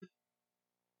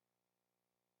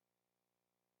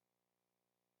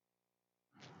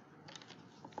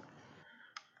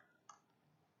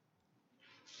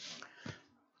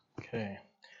Okay.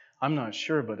 I'm not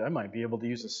sure, but I might be able to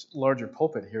use a larger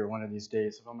pulpit here one of these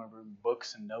days if I'm going to bring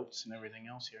books and notes and everything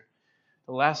else here.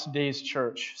 The Last Days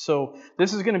Church. So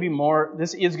this is going to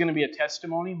be a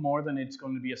testimony more than it's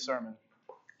going to be a sermon,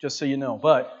 just so you know.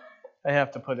 But I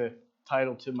have to put a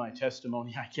title to my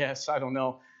testimony, I guess. I don't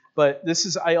know. But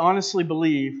I honestly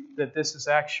believe that this is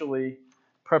actually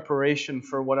preparation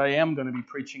for what I am going to be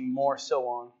preaching more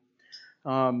so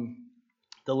on.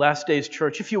 The Last Days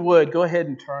Church. If you would, go ahead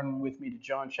and turn with me to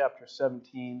John chapter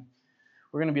 17.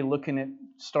 We're going to be looking at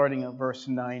starting at verse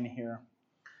 9 here.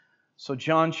 So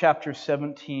John chapter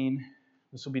 17,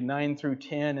 this will be 9 through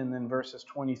 10, and then verses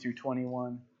 20 through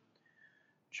 21.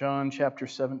 John chapter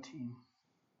 17.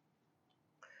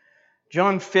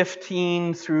 John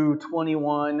 15 through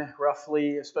 21,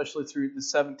 roughly, especially through the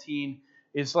 17,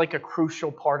 is like a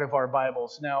crucial part of our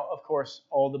Bibles. Now, of course,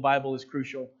 all the Bible is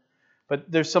crucial. But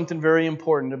there's something very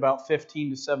important about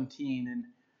 15 to 17,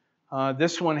 and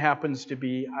this one happens to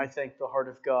be, I think, the heart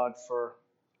of God for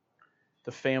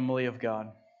the family of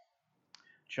God.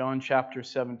 John chapter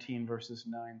 17, verses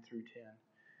 9 through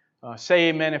 10. Say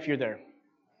amen if you're there.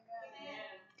 Amen.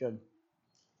 Good.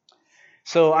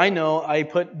 So I know I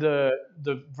put the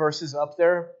verses up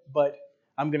there, but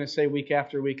I'm going to say week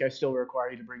after week I still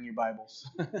require you to bring your Bibles.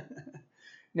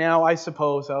 Now, I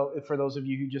suppose, for those of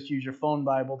you who just use your phone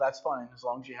Bible, that's fine, as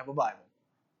long as you have a Bible.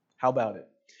 How about it?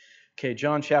 Okay,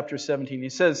 John chapter 17, he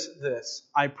says this,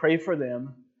 I pray for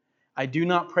them. I do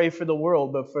not pray for the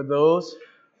world, but for those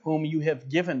whom you have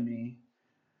given me,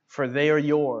 for they are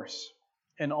yours.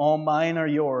 And all mine are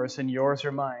yours, and yours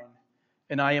are mine.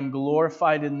 And I am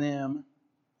glorified in them.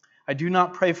 I do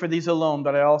not pray for these alone,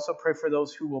 but I also pray for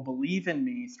those who will believe in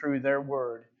me through their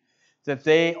word, that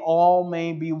they all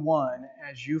may be one,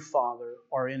 as you, Father,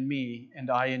 are in me,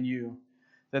 and I in you,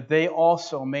 that they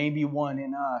also may be one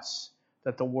in us,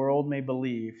 that the world may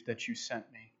believe that you sent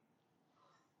me.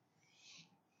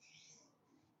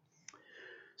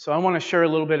 So I want to share a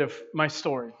little bit of my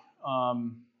story.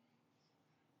 I'm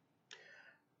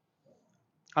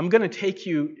going to get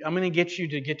you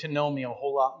to get to know me a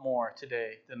whole lot more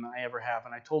today than I ever have.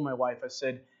 And I told my wife, I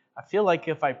said, I feel like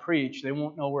if I preach, they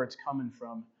won't know where it's coming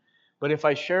from. But if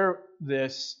I share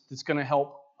this, it's going to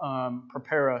help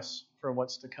prepare us for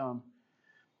what's to come.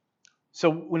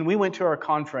 So when we went to our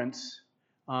conference,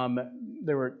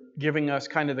 they were giving us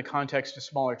kind of the context to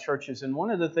smaller churches. And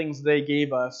one of the things they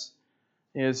gave us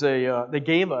is they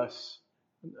gave us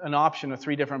an option of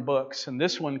 3 different books. And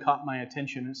this one caught my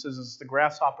attention. It says it's The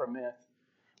Grasshopper Myth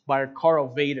by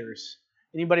Carl Vaders.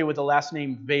 Anybody with the last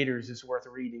name Vaders is worth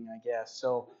reading, I guess.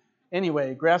 So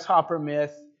anyway, Grasshopper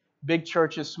Myth. Big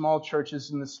churches, small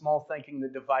churches, and the small thinking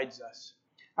that divides us.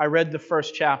 I read the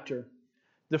first chapter.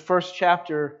 The first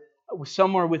chapter,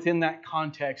 somewhere within that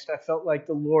context, I felt like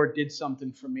the Lord did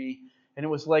something for me. And it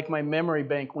was like my memory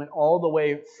bank went all the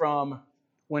way from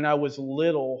when I was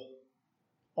little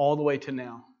all the way to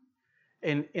now.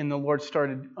 And the Lord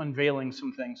started unveiling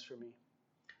some things for me.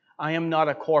 I am not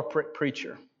a corporate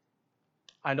preacher.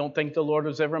 I don't think the Lord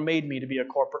has ever made me to be a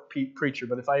corporate preacher.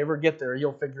 But if I ever get there,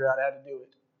 He'll figure out how to do it.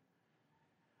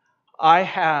 I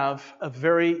have a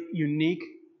very unique,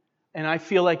 and I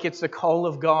feel like it's the call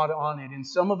of God on it. And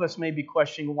some of us may be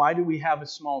questioning, why do we have a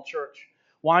small church?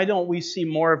 Why don't we see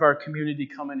more of our community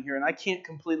come in here? And I can't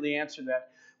completely answer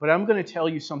that. But I'm going to tell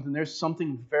you something. There's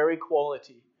something very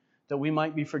quality that we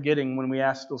might be forgetting when we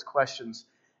ask those questions.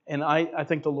 And I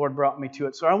think the Lord brought me to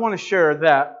it. So I want to share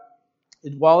that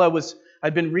while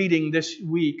I've been reading this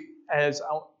week as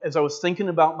I was thinking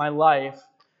about my life,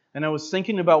 and I was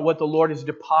thinking about what the Lord has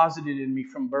deposited in me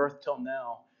from birth till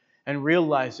now, and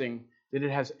realizing that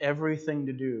it has everything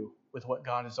to do with what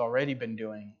God has already been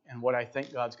doing and what I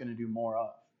think God's going to do more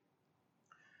of.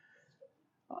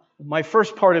 My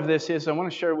first part of this is I want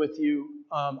to share with you,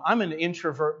 I'm an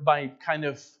introvert by kind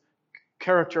of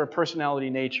character or personality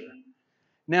nature.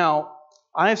 Now,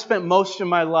 I have spent most of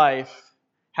my life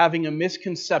having a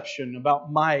misconception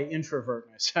about my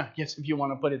introvertness, I guess if you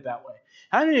want to put it that way.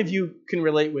 How many of you can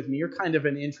relate with me? You're kind of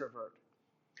an introvert.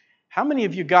 How many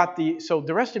of you so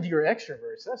the rest of you are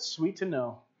extroverts? That's sweet to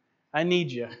know. I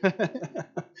need you.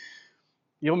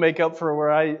 You'll make up for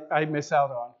where I miss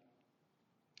out on.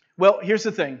 Well, here's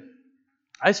the thing.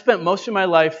 I spent most of my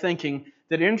life thinking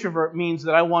that introvert means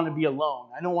that I want to be alone.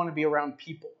 I don't want to be around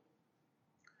people.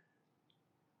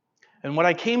 And what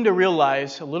I came to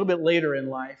realize a little bit later in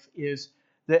life is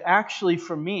that actually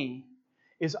for me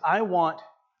is I want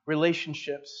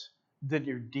relationships that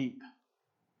are deep.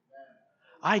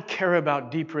 I care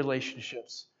about deep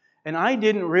relationships. And I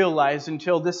didn't realize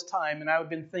until this time, and I've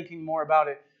been thinking more about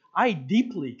it, I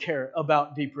deeply care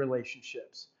about deep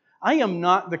relationships. I am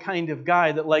not the kind of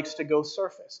guy that likes to go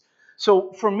surface.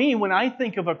 So for me, when I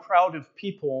think of a crowd of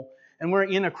people, and we're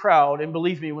in a crowd, and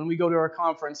believe me, when we go to our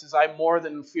conferences, I more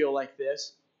than feel like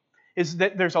this, is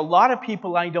that there's a lot of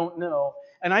people I don't know,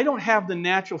 and I don't have the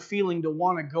natural feeling to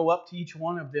want to go up to each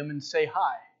one of them and say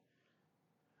hi.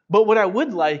 But what I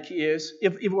would like is,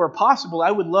 if it were possible,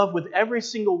 I would love with every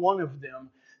single one of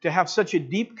them to have such a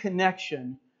deep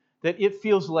connection that it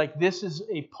feels like this is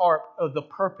a part of the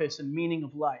purpose and meaning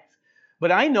of life.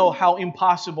 But I know how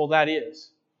impossible that is.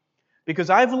 Because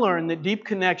I've learned that deep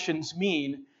connections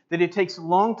mean that it takes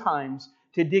long times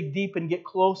to dig deep and get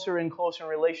closer and closer in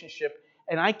relationship.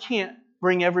 And I can't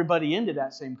bring everybody into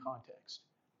that same context.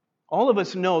 All of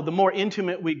us know the more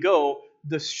intimate we go,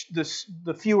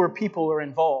 the fewer people are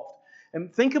involved.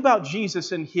 And think about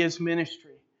Jesus and His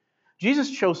ministry. Jesus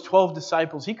chose 12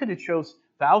 disciples. He could have chose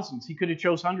thousands. He could have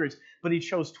chose hundreds. But He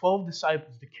chose 12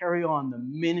 disciples to carry on the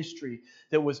ministry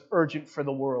that was urgent for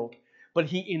the world. But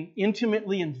He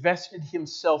intimately invested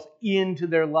Himself into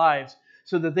their lives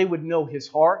so that they would know His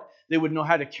heart. They would know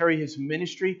how to carry His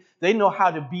ministry. They know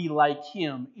how to be like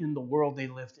Him in the world they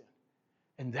lived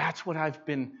in. And that's what I've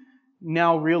been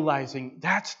now realizing.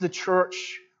 That's the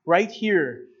church right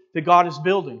here that God is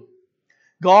building.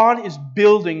 God is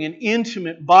building an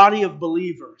intimate body of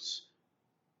believers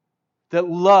that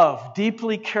love,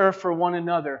 deeply care for one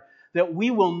another, that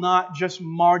we will not just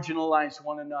marginalize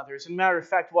one another. As a matter of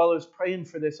fact, while I was praying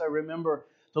for this, I remember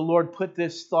the Lord put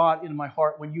this thought in my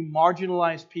heart. When you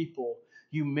marginalize people,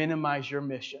 you minimize your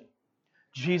mission.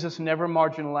 Jesus never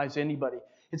marginalized anybody.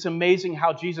 It's amazing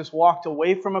how Jesus walked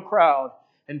away from a crowd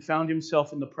and found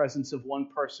Himself in the presence of one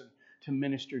person to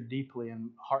minister deeply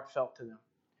and heartfelt to them.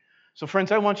 So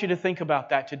friends, I want you to think about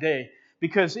that today,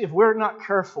 because if we're not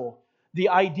careful, the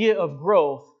idea of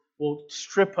growth will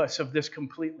strip us of this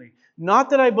completely. Not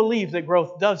that I believe that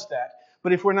growth does that,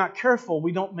 but if we're not careful,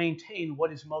 we don't maintain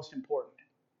what is most important.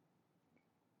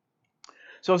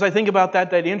 So as I think about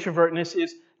that introvertness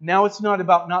is, now it's not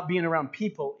about not being around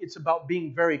people, it's about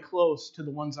being very close to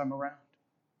the ones I'm around.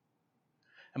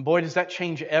 And boy, does that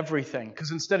change everything.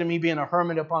 Because instead of me being a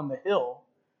hermit up on the hill,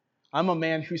 I'm a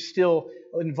man who's still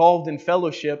involved in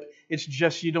fellowship. It's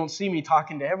just you don't see me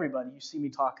talking to everybody. You see me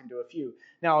talking to a few.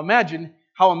 Now imagine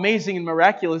how amazing and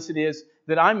miraculous it is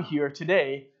that I'm here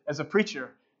today as a preacher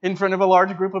in front of a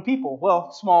large group of people.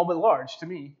 Well, small but large to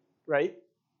me, right?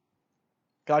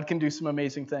 God can do some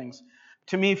amazing things.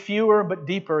 To me, fewer but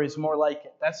deeper is more like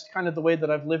it. That's kind of the way that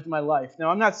I've lived my life. Now,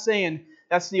 I'm not saying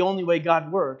that's the only way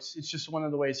God works. It's just one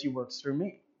of the ways He works through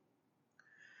me.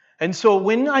 And so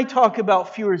when I talk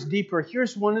about fewer is deeper,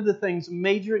 here's one of the things,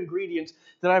 major ingredients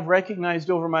that I've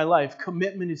recognized over my life.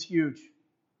 Commitment is huge.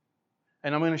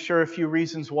 And I'm going to share a few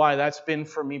reasons why that's been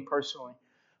for me personally.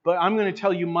 But I'm going to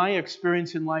tell you my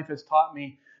experience in life has taught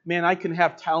me, man, I can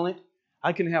have talent.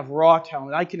 I can have raw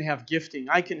talent. I can have gifting.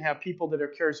 I can have people that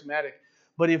are charismatic.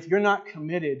 But if you're not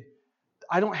committed,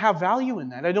 I don't have value in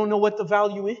that. I don't know what the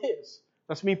value is.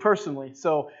 That's me personally.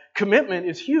 So commitment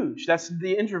is huge. That's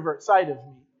the introvert side of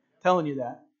me. Telling you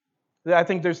that. I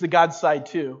think there's the God side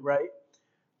too, right?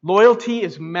 Loyalty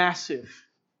is massive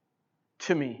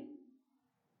to me.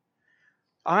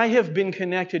 I have been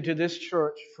connected to this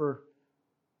church for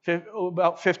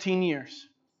about 15 years.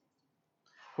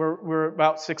 We're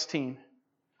about 16.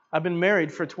 I've been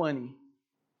married for 20.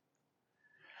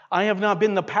 I have not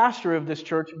been the pastor of this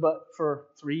church but for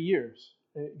 3 years,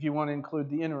 if you want to include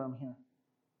the interim here.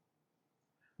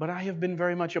 But I have been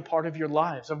very much a part of your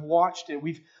lives. I've watched it.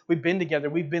 We've been together.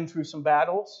 We've been through some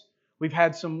battles. We've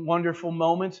had some wonderful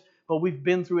moments, but we've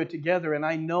been through it together, and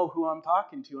I know who I'm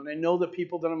talking to, and I know the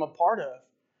people that I'm a part of.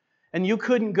 And you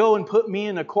couldn't go and put me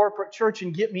in a corporate church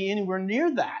and get me anywhere near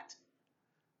that.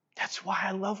 That's why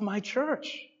I love my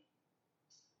church.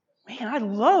 Man, I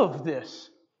love this.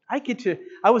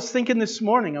 I was thinking this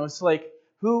morning, I was like,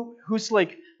 who's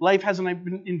like life hasn't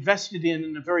been invested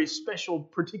in a very special,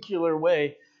 particular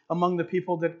way among the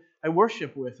people that I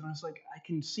worship with. And I was like, I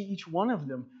can see each one of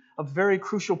them a very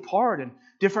crucial part in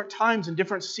different times and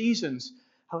different seasons.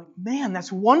 I'm like, man,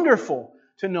 that's wonderful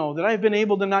to know that I've been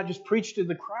able to not just preach to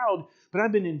the crowd, but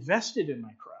I've been invested in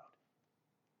my crowd.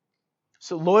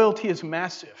 So loyalty is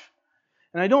massive.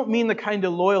 And I don't mean the kind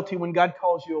of loyalty when God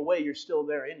calls you away, you're still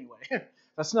there anyway.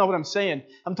 That's not what I'm saying.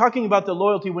 I'm talking about the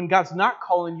loyalty when God's not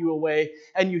calling you away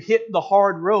and you hit the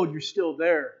hard road, you're still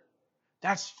there.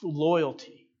 That's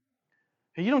loyalty.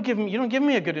 You don't give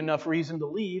me a good enough reason to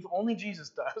leave. Only Jesus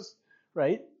does,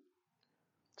 right?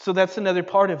 So that's another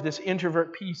part of this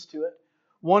introvert piece to it.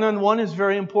 One-on-one is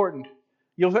very important.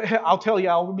 I'll tell you,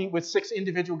 I'll meet with 6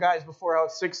 individual guys before I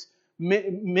have 6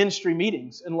 ministry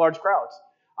meetings in large crowds.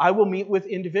 I will meet with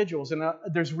individuals, and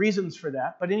there's reasons for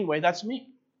that. But anyway, that's me.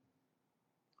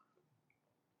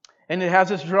 And it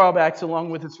has its drawbacks along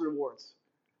with its rewards.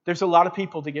 There's a lot of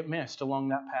people to get missed along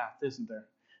that path, isn't there?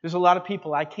 There's a lot of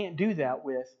people I can't do that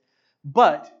with,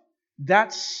 but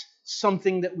that's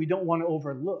something that we don't want to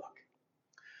overlook.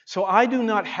 So I do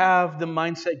not have the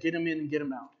mindset, get them in and get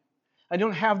them out. I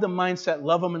don't have the mindset,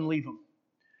 love them and leave them.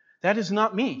 That is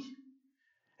not me.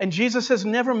 And Jesus has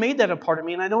never made that a part of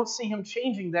me, and I don't see Him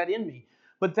changing that in me.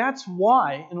 But that's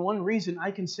why, and one reason, I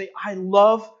can say, I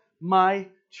love my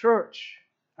church.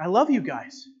 I love you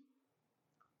guys.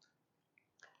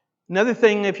 Another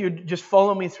thing, if you just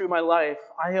follow me through my life,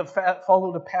 I have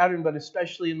followed a pattern, but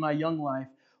especially in my young life,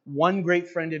 one great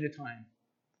friend at a time.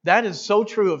 That is so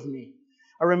true of me.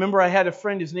 I remember I had a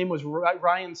friend, his name was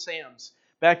Ryan Sams,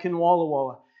 back in Walla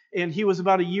Walla. And he was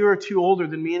about a year or two older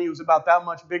than me, and he was about that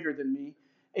much bigger than me.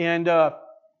 And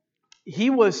he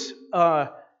was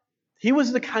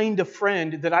the kind of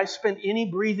friend that I spent any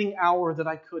breathing hour that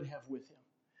I could have with him.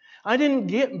 I didn't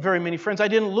get very many friends. I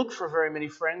didn't look for very many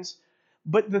friends.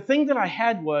 But the thing that I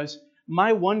had was,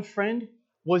 my one friend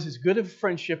was as good of a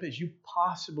friendship as you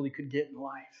possibly could get in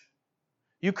life.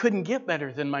 You couldn't get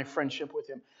better than my friendship with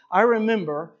him. I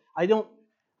remember,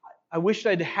 I wished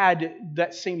I'd had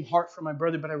that same heart for my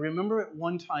brother, but I remember at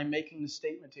one time making the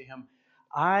statement to him,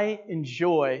 I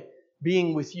enjoy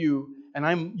being with you,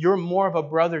 and you're more of a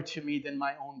brother to me than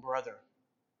my own brother.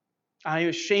 I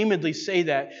ashamedly say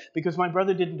that because my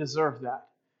brother didn't deserve that.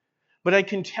 But I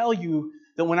can tell you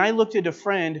that when I looked at a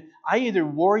friend, I either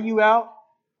wore you out,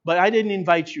 but I didn't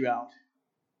invite you out.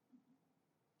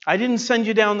 I didn't send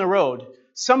you down the road.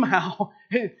 Somehow,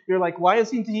 you're like, why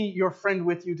isn't he your friend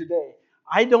with you today?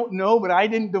 I don't know, but I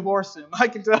didn't divorce him. I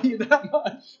can tell you that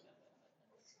much.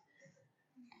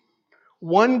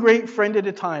 One great friend at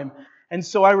a time. And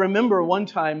so I remember one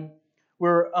time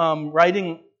we're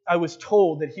riding. I was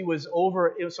told that he was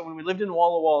over. So when we lived in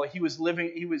Walla Walla, he was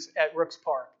at Rooks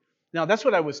Park. Now that's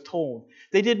what I was told.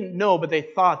 They didn't know, but they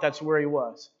thought that's where he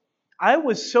was. I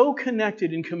was so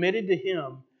connected and committed to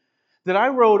him that I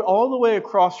rode all the way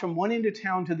across from one end of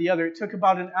town to the other. It took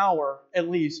about an hour at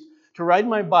least to ride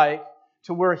my bike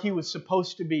to where he was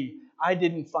supposed to be. I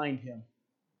didn't find him.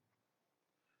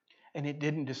 And it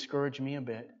didn't discourage me a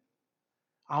bit.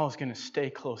 I was going to stay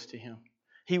close to him.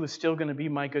 He was still going to be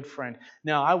my good friend.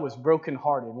 Now, I was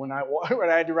brokenhearted when I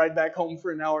had to ride back home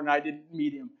for an hour and I didn't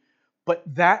meet him. But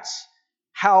that's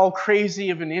how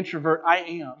crazy of an introvert I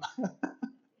am.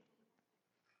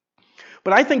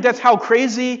 But I think that's how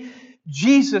crazy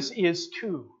Jesus is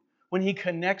too, when He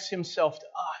connects Himself to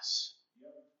us.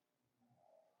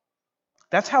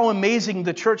 That's how amazing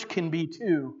the church can be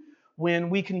too,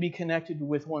 when we can be connected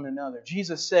with one another.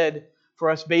 Jesus said for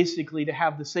us basically to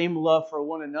have the same love for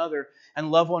one another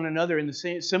and love one another in the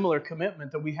same similar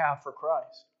commitment that we have for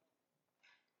Christ.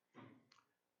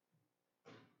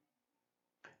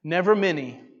 Never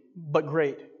many, but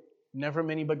great. Never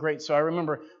many, but great. So I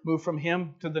remember moved from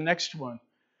him to the next one.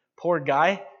 Poor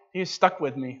guy. He stuck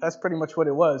with me. That's pretty much what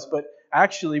it was. But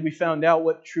actually, we found out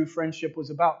what true friendship was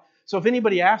about. So if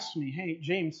anybody asks me, hey,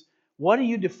 James, what do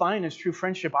you define as true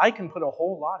friendship? I can put a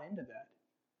whole lot into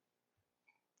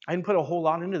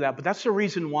that. But that's the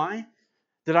reason why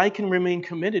that I can remain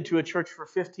committed to a church for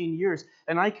 15 years.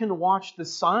 And I can watch the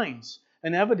signs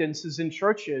and evidences in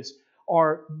churches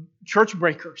are church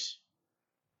breakers.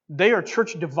 They are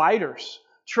church dividers.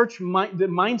 The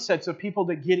mindsets of people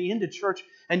that get into church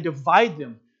and divide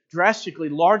them drastically.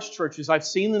 Large churches, I've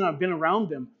seen them, I've been around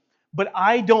them. But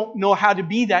I don't know how to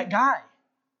be that guy.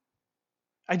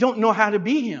 I don't know how to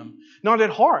be him. Not at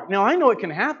heart. Now, I know it can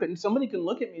happen. Somebody can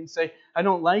look at me and say, I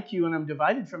don't like you and I'm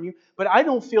divided from you. But I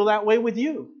don't feel that way with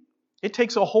you. It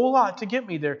takes a whole lot to get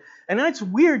me there. And that's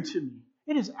weird to me.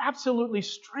 It is absolutely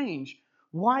strange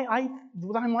why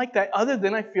I'm like that, other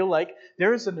than I feel like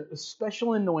there is a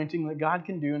special anointing that God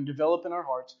can do and develop in our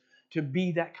hearts to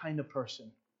be that kind of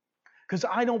person. Because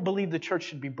I don't believe the church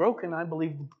should be broken. I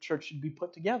believe the church should be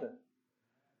put together.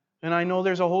 And I know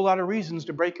there's a whole lot of reasons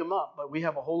to break them up, but we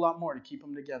have a whole lot more to keep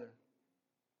them together.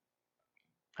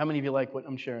 How many of you like what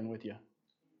I'm sharing with you?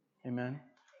 Amen?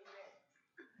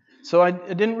 So I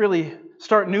didn't really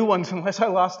start new ones unless I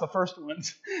lost the first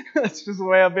ones. That's just the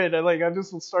way I've been. I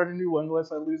just will start a new one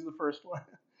unless I lose the first one.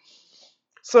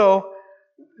 So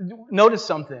notice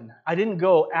something. I didn't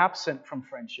go absent from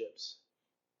friendships.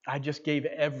 I just gave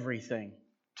everything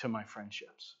to my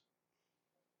friendships.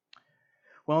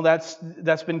 Well,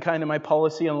 that's been kind of my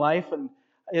policy in life. And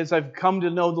as I've come to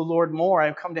know the Lord more,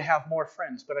 I've come to have more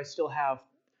friends. But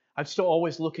I'm still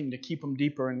always looking to keep them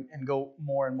deeper and go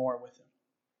more and more with Him.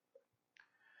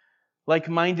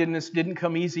 Like-mindedness didn't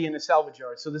come easy in a salvage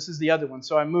yard. So this is the other one.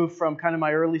 So I moved from kind of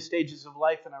my early stages of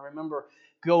life, and I remember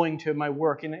going to my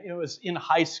work. And it was in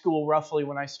high school, roughly,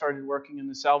 when I started working in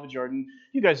the salvage yard. And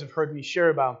you guys have heard me share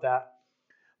about that.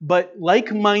 But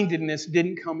like-mindedness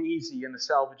didn't come easy in the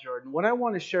salvage yard. And what I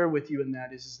want to share with you in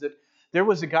that is that there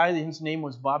was a guy, his name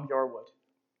was Bob Yarwood.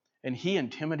 And he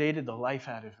intimidated the life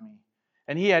out of me.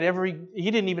 And he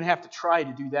didn't even have to try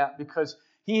to do that because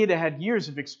he had had years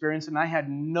of experience and I had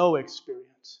no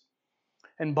experience.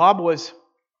 And Bob was,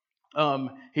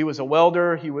 he was a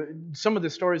welder. Some of the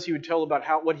stories he would tell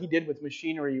about what he did with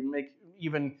machinery would make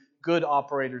even good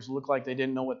operators look like they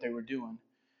didn't know what they were doing.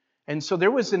 And so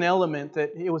there was an element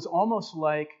that it was almost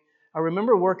like, I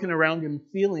remember working around him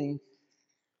feeling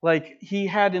like he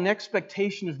had an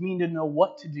expectation of me to know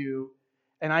what to do,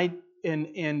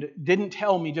 and didn't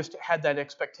tell me, just had that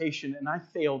expectation, and I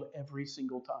failed every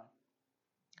single time.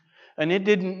 And it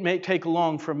didn't take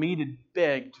long for me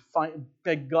to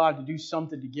beg God to do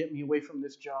something to get me away from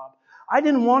this job. I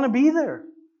didn't want to be there.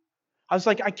 I was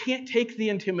like, I can't take the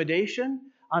intimidation.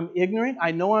 I'm ignorant.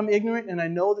 I know I'm ignorant, and I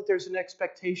know that there's an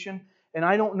expectation, and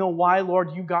I don't know why,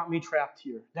 Lord, you got me trapped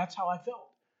here. That's how I felt.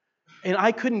 And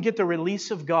I couldn't get the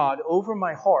release of God over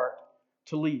my heart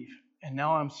to leave. And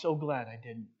now I'm so glad I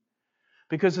didn't.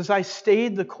 Because as I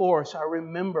stayed the course, I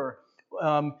remember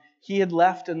he had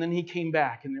left and then he came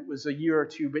back. And it was a year or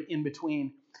two in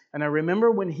between. And I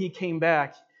remember when he came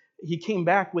back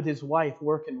with his wife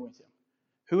working with him.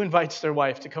 Who invites their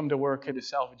wife to come to work at a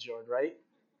salvage yard, right?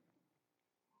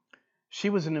 She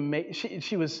was an amazing...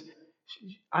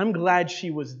 I'm glad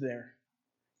she was there.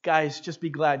 Guys, just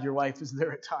be glad your wife is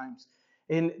there at times.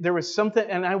 And there was something,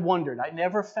 and I wondered. I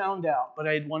never found out, but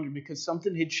I had wondered because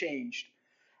something had changed.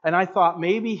 And I thought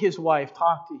maybe his wife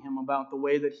talked to him about the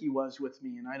way that he was with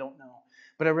me, and I don't know.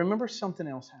 But I remember something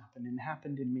else happened, and it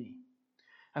happened in me.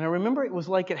 And I remember it was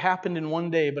like it happened in one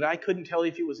day, but I couldn't tell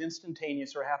if it was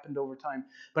instantaneous or happened over time.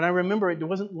 But I remember it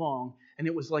wasn't long, and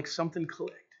it was like something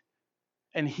clicked.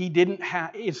 And he didn't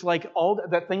have, it's like all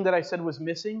that thing that I said was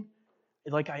missing,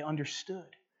 like I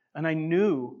understood. And I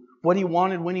knew what he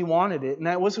wanted when he wanted it. And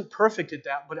I wasn't perfect at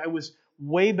that, but I was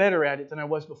way better at it than I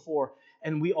was before.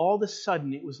 And all of a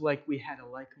sudden, it was like we had a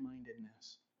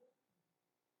like-mindedness.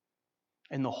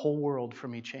 And the whole world for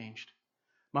me changed.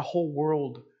 My whole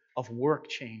world of work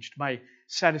changed. My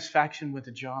satisfaction with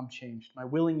the job changed. My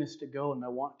willingness to go and my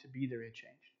want to be there had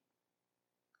changed.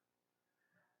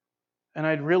 And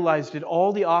I'd realized that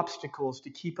all the obstacles to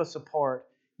keep us apart,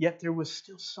 yet there was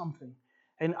still something.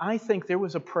 And I think there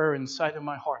was a prayer inside of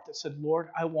my heart that said, Lord,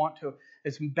 I want to,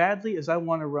 as badly as I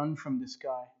want to run from this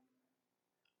guy,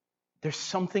 there's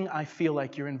something I feel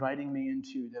like you're inviting me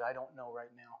into that I don't know right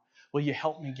now. Will you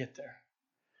help me get there?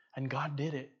 And God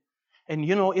did it. And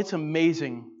you know, it's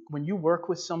amazing when you work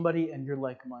with somebody and you're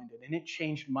like-minded. And it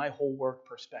changed my whole work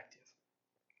perspective.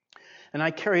 And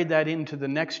I carried that into the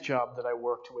next job that I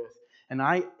worked with. And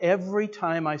every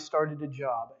time I started a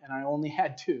job, and I only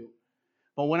had 2,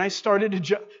 but when I started a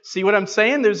job, see what I'm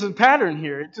saying? There's a pattern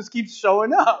here. It just keeps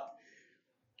showing up.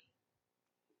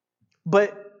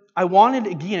 But I wanted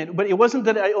again, but it wasn't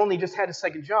that I only just had a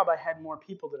second job. I had more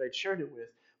people that I'd shared it with.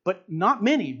 But not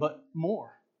many, but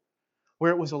more.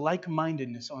 Where it was a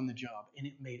like-mindedness on the job. And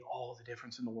it made all the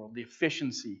difference in the world. The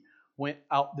efficiency went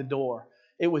out the door.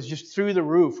 It was just through the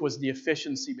roof was the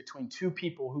efficiency between 2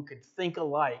 people who could think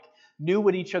alike, knew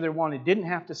what each other wanted, didn't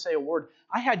have to say a word.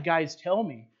 I had guys tell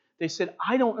me, they said,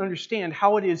 I don't understand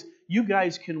how it is you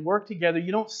guys can work together.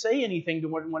 You don't say anything to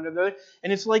one another,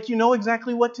 and it's like you know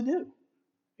exactly what to do.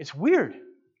 It's weird,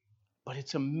 but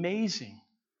it's amazing.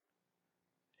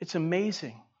 It's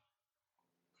amazing.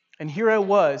 And here I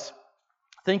was,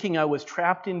 thinking I was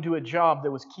trapped into a job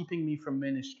that was keeping me from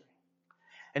ministry.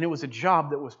 And it was a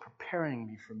job that was preparing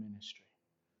me for ministry.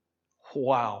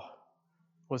 Wow,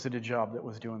 was it a job that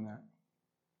was doing that?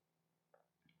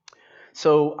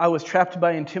 So I was trapped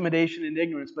by intimidation and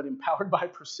ignorance, but empowered by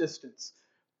persistence.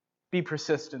 Be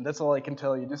persistent. That's all I can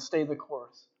tell you. Just stay the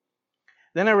course.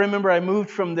 Then I remember I moved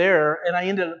from there, and I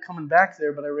ended up coming back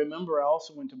there, but I remember I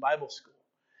also went to Bible school.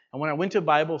 And when I went to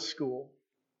Bible school,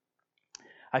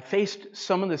 I faced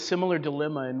some of the similar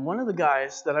dilemma. And one of the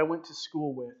guys that I went to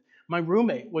school with, my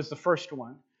roommate was the first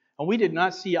one. And we did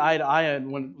not see eye to eye on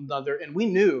one another. And we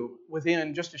knew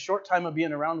within just a short time of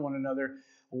being around one another,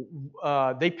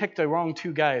 they picked the wrong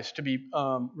 2 guys to be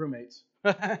roommates.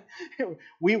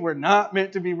 We were not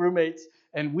meant to be roommates.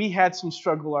 And we had some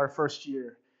struggle our first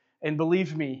year. And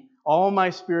believe me, all my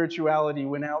spirituality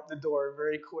went out the door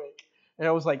very quick. And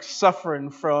I was like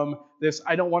suffering from this,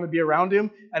 I don't want to be around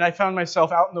him. And I found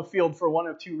myself out in the field for one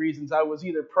of 2 reasons. I was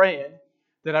either praying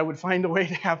that I would find a way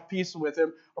to have peace with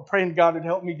him, or praying God would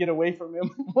help me get away from him.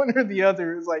 One or the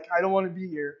other. Is like, I don't want to be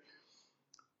here.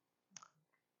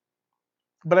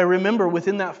 But I remember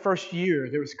within that first year,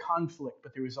 there was conflict,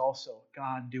 but there was also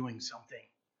God doing something.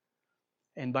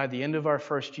 And by the end of our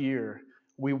first year,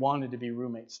 we wanted to be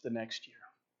roommates the next year.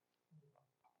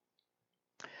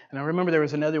 And I remember there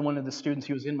was another one of the students,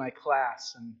 he was in my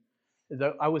class, and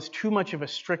I was too much of a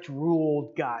strict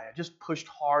ruled guy. I just pushed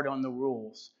hard on the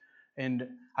rules. And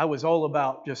I was all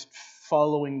about just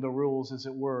following the rules, as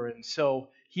it were. And so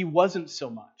he wasn't so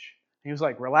much. He was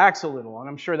like, relax a little. And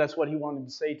I'm sure that's what he wanted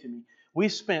to say to me. We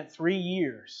spent 3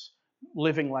 years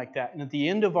living like that. And at the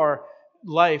end of our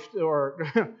life, or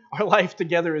our life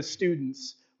together as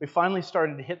students, we finally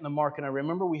started hitting the mark. And I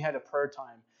remember we had a prayer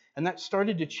time. And that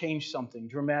started to change something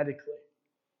dramatically.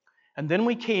 And then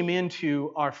we came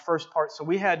into our first part. So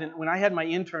when I had my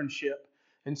internship,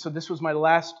 and so this was my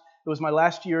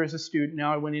last year as a student.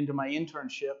 Now I went into my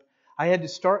internship. I had to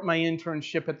start my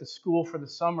internship at the school for the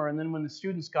summer. And then when the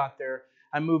students got there,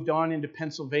 I moved on into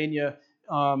Pennsylvania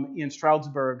in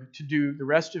Stroudsburg to do the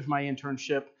rest of my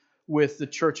internship with the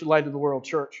church, Light of the World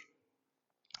Church.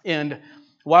 And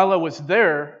while I was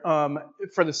there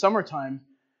for the summertime,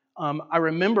 I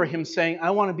remember him saying,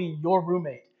 I want to be your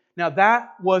roommate. Now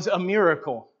that was a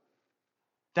miracle.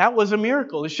 That was a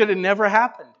miracle. It should have never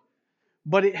happened.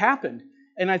 But it happened.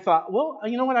 And I thought, well,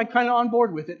 you know what? I'm kind of on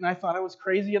board with it. And I thought I was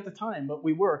crazy at the time, but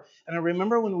we were. And I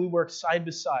remember when we worked side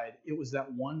by side, it was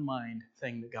that one mind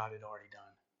thing that God had already done.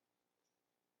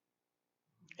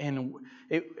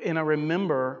 And I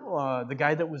remember the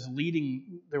guy that was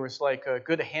leading, there was like a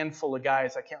good handful of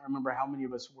guys. I can't remember how many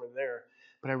of us were there.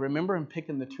 But I remember him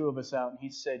picking the two of us out, and he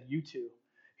said, you two.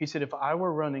 He said, if I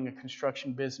were running a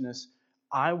construction business,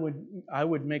 I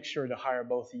would make sure to hire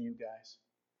both of you guys.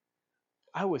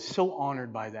 I was so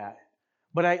honored by that.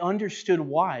 But I understood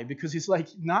why. Because he's like,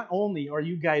 not only are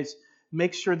you guys,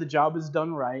 make sure the job is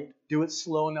done right, do it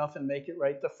slow enough and make it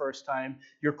right the first time.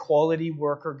 You're quality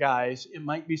worker guys. It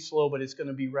might be slow, but it's going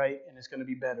to be right and it's going to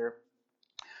be better.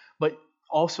 But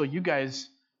also, you guys,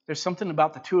 there's something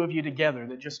about the two of you together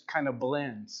that just kind of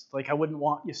blends. Like, I wouldn't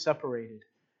want you separated.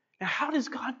 Now, how does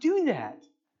God do that?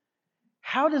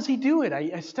 How does He do it?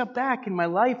 I step back in my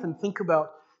life and think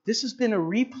about, this has been a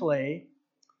replay,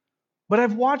 but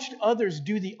I've watched others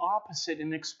do the opposite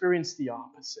and experience the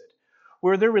opposite,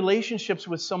 where their relationships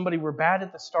with somebody were bad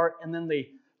at the start and then they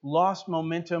lost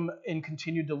momentum and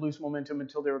continued to lose momentum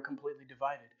until they were completely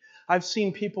divided. I've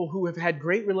seen people who have had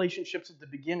great relationships at the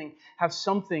beginning have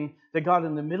something that got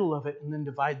in the middle of it and then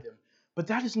divide them. But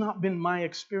that has not been my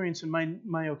experience and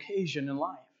my occasion in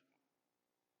life.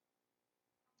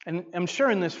 And I'm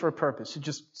sharing this for a purpose, so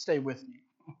just stay with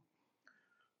me.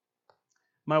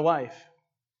 My wife,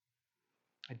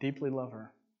 I deeply love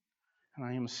her. And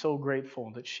I am so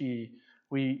grateful that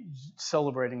we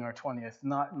celebrating our 20th,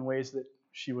 not in ways that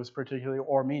she was particularly,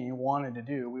 or me, wanted to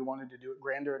do. We wanted to do it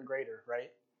grander and greater, right?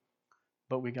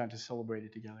 But we got to celebrate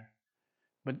it together.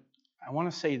 But I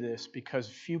want to say this because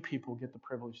few people get the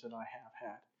privilege that I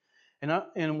have had.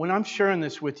 And when I'm sharing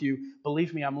this with you,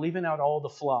 believe me, I'm leaving out all the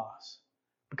flaws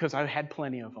because I've had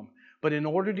plenty of them. But in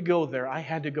order to go there, I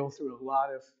had to go through a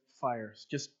lot of fires,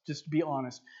 just to be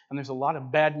honest. And there's a lot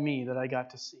of bad me that I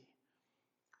got to see.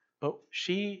 But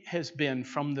she has been,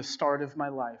 from the start of my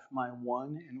life, my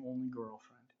one and only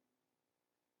girlfriend.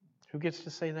 Who gets to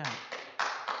say that?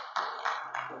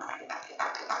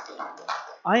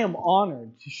 I am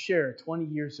honored to share 20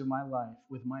 years of my life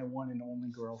with my one and only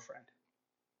girlfriend.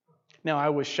 Now, I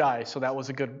was shy, so that was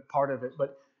a good part of it,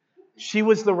 but she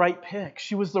was the right pick.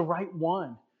 She was the right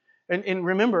one. And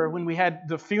remember, when we had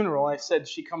the funeral, I said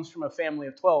she comes from a family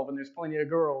of 12, and there's plenty of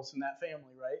girls in that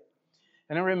family, right?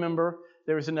 And I remember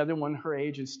there was another one her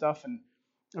age and stuff, and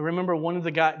I remember one of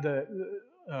the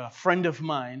friend of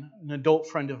mine, an adult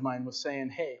friend of mine, was saying,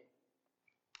 hey,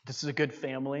 this is a good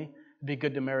family. It'd be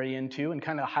good to marry into, and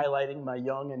kind of highlighting my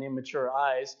young and immature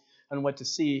eyes on what to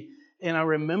see. And I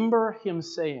remember him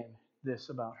saying this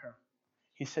about her.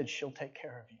 He said, she'll take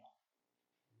care of you.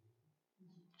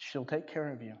 She'll take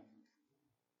care of you.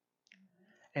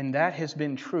 And that has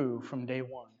been true from day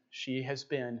one. She has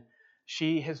been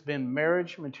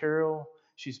marriage material.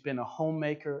 She's been a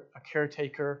homemaker, a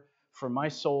caretaker for my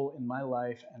soul in my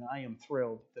life. And I am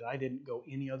thrilled that I didn't go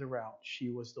any other route. She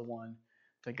was the one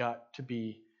that got to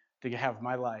have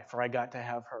my life, or I got to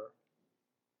have her.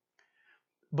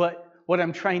 But what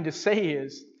I'm trying to say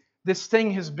is, this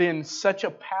thing has been such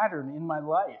a pattern in my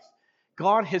life.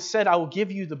 God has said, I will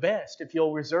give you the best if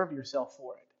you'll reserve yourself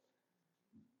for it.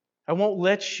 I won't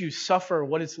let you suffer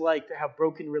what it's like to have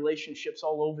broken relationships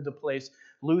all over the place,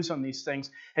 lose on these things.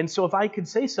 And so if I could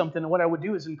say something, what I would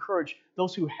do is encourage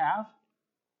those who have.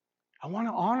 I want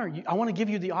to honor you. I want to give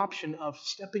you the option of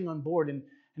stepping on board and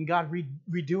God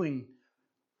redoing.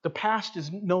 The past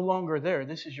is no longer there.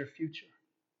 This is your future.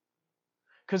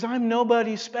 Because I'm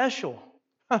nobody special.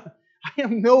 I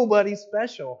am nobody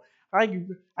special.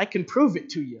 I can prove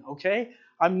it to you, okay?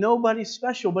 I'm nobody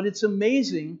special, but it's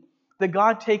amazing that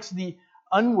God takes the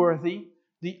unworthy,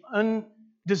 the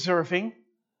undeserving,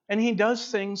 and He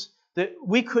does things that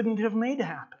we couldn't have made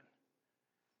happen.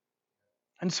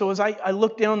 And so as I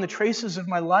looked down the traces of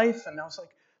my life, and I was like,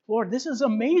 Lord, this is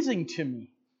amazing to me.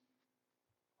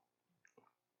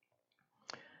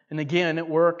 And again, at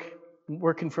work,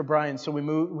 working for Brian, so we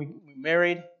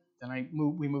married, then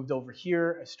we moved over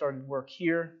here. I started work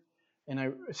here.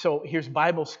 So here's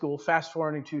Bible school, fast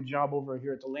forwarding to a job over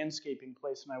here at the landscaping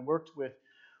place, and I worked with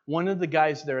one of the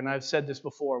guys there, and I've said this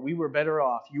before, we were better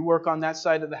off. You work on that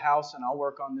side of the house, and I'll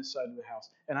work on this side of the house.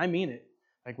 And I mean it.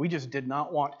 Like, we just did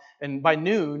not want, and by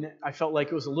noon, I felt like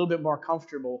it was a little bit more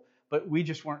comfortable, but we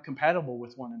just weren't compatible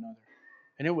with one another.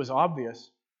 And it was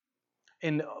obvious.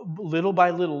 And little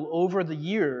by little, over the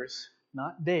years,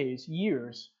 not days,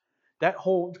 years, that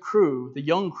whole crew, the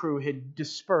young crew, had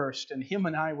dispersed, and him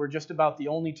and I were just about the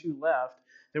only two left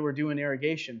that were doing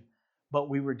irrigation. But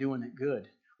we were doing it good.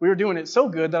 We were doing it so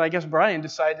good that I guess Brian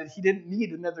decided he didn't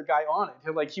need another guy on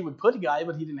it. Like, he would put a guy,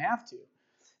 but he didn't have to.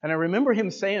 And I remember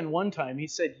him saying one time, he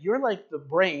said, "You're like the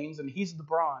brains and he's the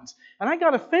bronze." And I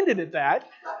got offended at that.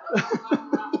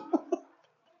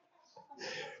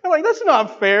 I'm like, that's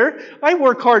not fair. I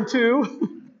work hard too.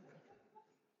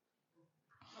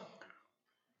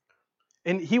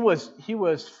 And he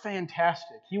was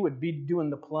fantastic. He would be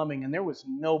doing the plumbing, and there was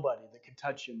nobody that could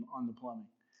touch him on the plumbing.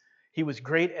 He was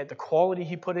great at the quality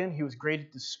he put in. He was great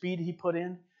at the speed he put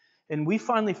in. And we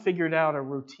finally figured out a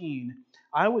routine.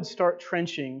 I would start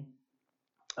trenching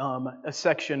a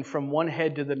section from one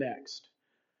head to the next.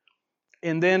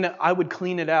 And then I would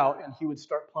clean it out, and he would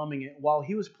start plumbing it. While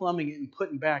he was plumbing it and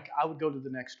putting back, I would go to the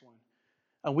next one.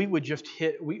 And we would just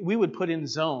we would put in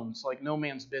zones like no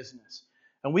man's business.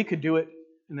 And we could do it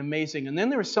and amazing. And then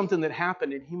there was something that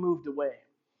happened, and he moved away.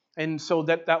 And so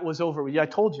that was over. I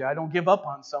told you, I don't give up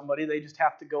on somebody. They just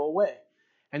have to go away.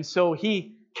 And so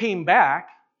he came back,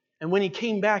 and when he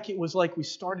came back, it was like we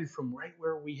started from right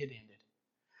where we had ended.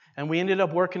 And we ended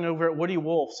up working over at Woody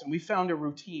Wolf's, and we found a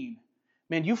routine.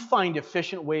 Man, you find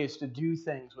efficient ways to do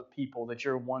things with people that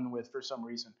you're one with for some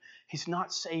reason. He's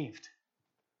not saved.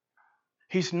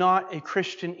 He's not a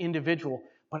Christian individual.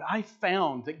 But I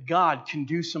found that God can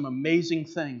do some amazing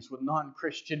things with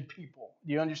non-Christian people.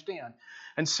 Do you understand?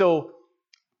 And so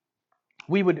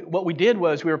what we did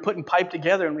was we were putting pipe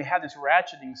together, and we had this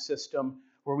ratcheting system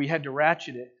where we had to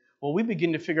ratchet it. Well, we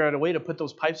began to figure out a way to put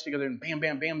those pipes together, and bam,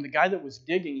 bam, bam. The guy that was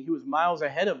digging, he was miles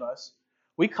ahead of us.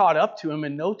 We caught up to him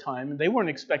in no time, and they weren't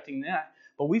expecting that.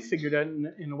 But we figured out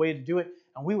in a way to do it,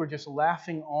 and we were just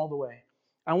laughing all the way.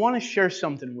 I want to share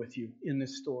something with you in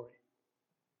this story.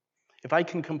 If I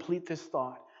can complete this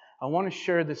thought, I want to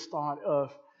share this thought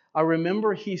of, I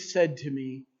remember he said to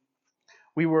me,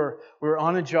 we were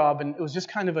on a job, and it was just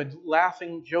kind of a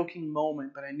laughing, joking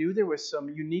moment, but I knew there was some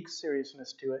unique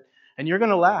seriousness to it. And you're going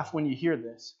to laugh when you hear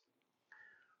this.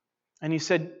 And he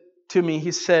said to me,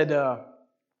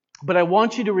 but I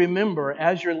want you to remember,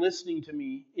 as you're listening to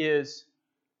me, is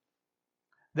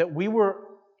that we were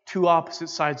two opposite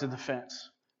sides of the fence.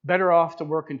 Better off to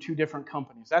work in two different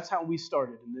companies. That's how we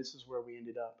started, and this is where we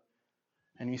ended up.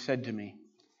 And he said to me,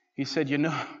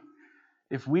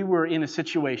 if we were in a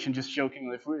situation, just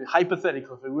jokingly,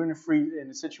 hypothetically, if we were in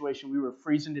a situation we were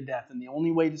freezing to death, and the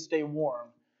only way to stay warm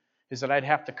is that I'd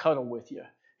have to cuddle with you.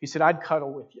 He said, I'd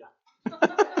cuddle with you.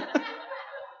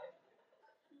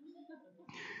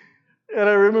 And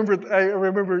I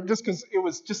remember just because it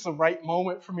was just the right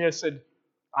moment for me, I said,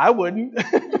 I wouldn't.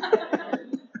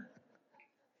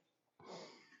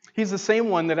 He's the same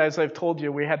one that, as I've told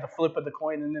you, we had the flip of the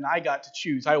coin, and then I got to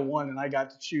choose. I won, and I got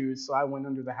to choose, so I went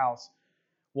under the house.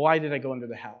 Why did I go under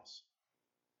the house?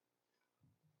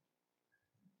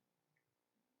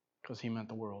 Because he meant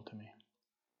the world to me.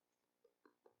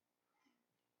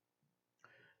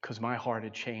 Because my heart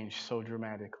had changed so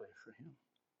dramatically for him.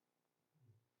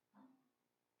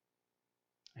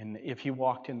 And if he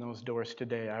walked in those doors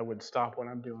today, I would stop what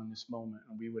I'm doing this moment,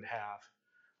 and we would have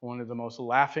one of the most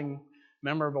laughing,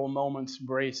 memorable moments,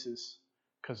 embraces,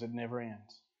 because it never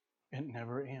ends. It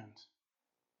never ends.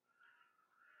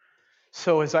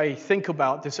 So as I think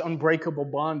about this unbreakable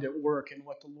bond at work and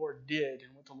what the Lord did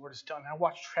and what the Lord has done, I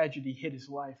watched tragedy hit his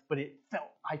life, but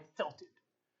I felt it.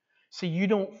 See, you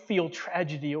don't feel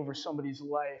tragedy over somebody's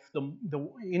life.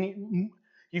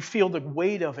 You feel the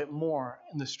weight of it more,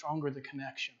 and the stronger the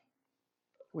connection.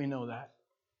 We know that.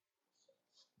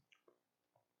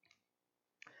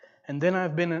 And then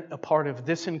I've been a part of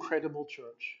this incredible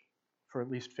church for at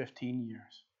least 15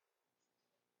 years.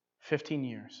 15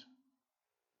 years.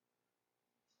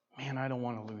 Man, I don't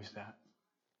want to lose that.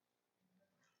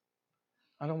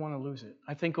 I don't want to lose it.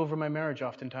 I think over my marriage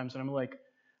oftentimes, and I'm like,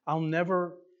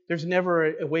 there's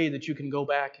never a way that you can go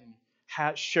back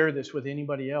and share this with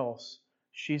anybody else.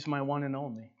 She's my one and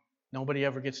only. Nobody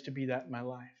ever gets to be that in my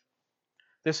life.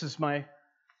 This is my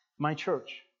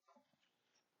church.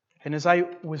 And as I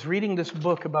was reading this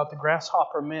book about the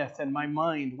grasshopper myth, and my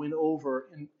mind went over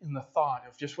in the thought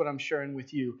of just what I'm sharing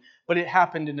with you. But it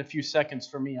happened in a few seconds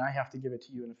for me. I have to give it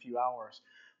to you in a few hours.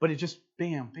 But it just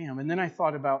bam, bam. And then I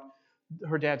thought about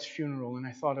her dad's funeral, and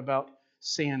I thought about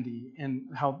Sandy and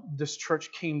how this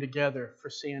church came together for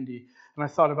Sandy. And I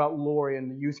thought about Lori and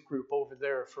the youth group over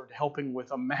there for helping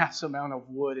with a mass amount of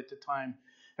wood at the time.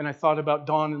 And I thought about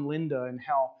Dawn and Linda and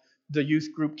how the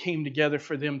youth group came together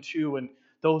for them too, and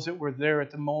those that were there at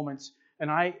the moments.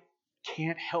 And I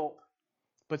can't help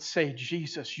but say,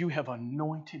 Jesus, you have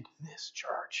anointed this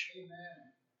church.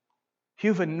 Amen.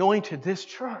 You've anointed this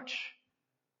church.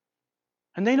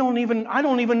 And I don't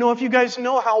even know if you guys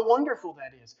know how wonderful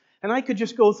that is. And I could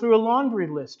just go through a laundry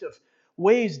list of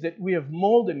ways that we have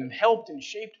molded and helped and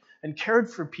shaped and cared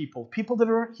for people that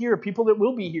are here, people that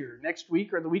will be here next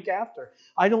week or the week after.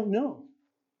 I don't know.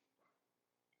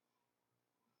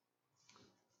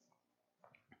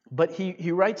 But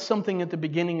he writes something at the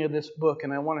beginning of this book,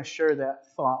 and I want to share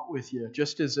that thought with you.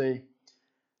 Just as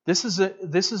this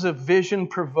is a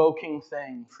vision-provoking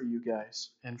thing for you guys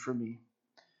and for me.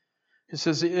 It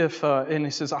says,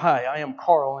 hi, I am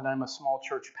Carl, and I'm a small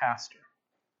church pastor.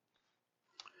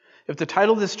 If the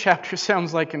title of this chapter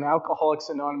sounds like an Alcoholics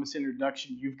Anonymous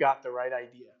introduction, you've got the right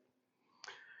idea.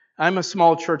 I'm a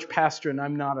small church pastor, and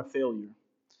I'm not a failure.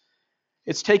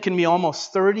 It's taken me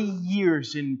almost 30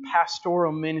 years in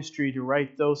pastoral ministry to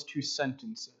write those two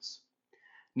sentences.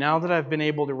 Now that I've been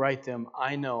able to write them,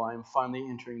 I know I'm finally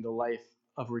entering the life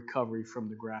of recovery from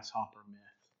the grasshopper myth.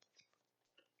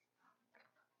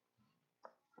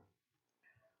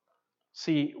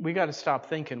 See, we got to stop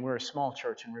thinking we're a small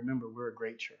church and remember we're a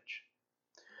great church.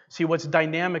 See, what's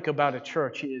dynamic about a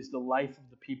church is the life of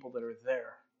the people that are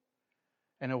there.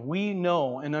 And if we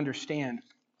know and understand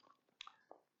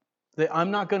that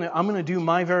I'm going to do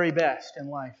my very best in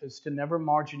life is to never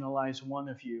marginalize one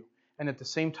of you and at the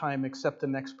same time accept the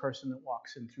next person that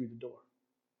walks in through the door.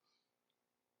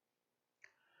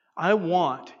 I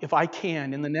want, if I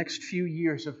can, in the next few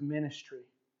years of ministry,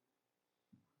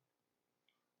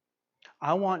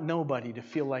 I want nobody to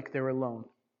feel like they're alone.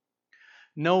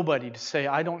 Nobody to say,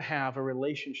 I don't have a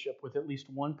relationship with at least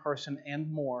one person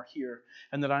and more here,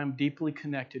 and that I'm deeply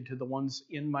connected to the ones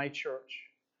in my church.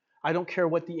 I don't care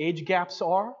what the age gaps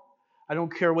are. I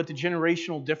don't care what the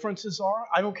generational differences are.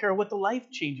 I don't care what the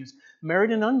life changes, married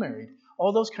and unmarried,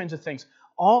 all those kinds of things.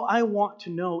 All I want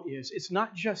to know is it's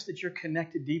not just that you're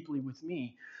connected deeply with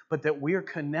me, but that we're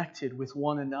connected with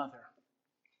one another.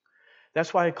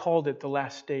 That's why I called it the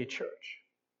Last Day Church.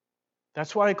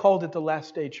 That's why I called it the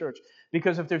Last Day Church.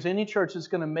 Because if there's any church that's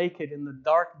going to make it in the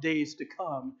dark days to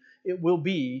come, it will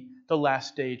be the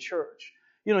Last Day Church.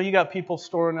 You know, you got people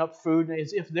storing up food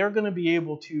as if they're going to be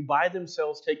able to by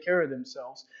themselves take care of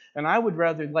themselves. And I would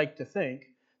rather like to think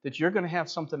that you're going to have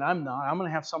something I'm not, I'm going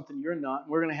to have something you're not,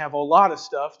 and we're going to have a lot of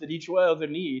stuff that each other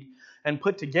need, and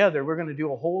put together, we're going to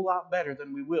do a whole lot better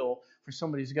than we will for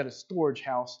somebody who's got a storage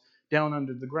house down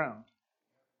under the ground.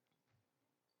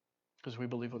 Because we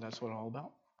believe that's what it's all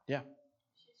about. Yeah.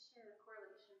 Just share the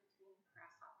correlation between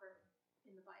grasshopper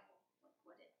in the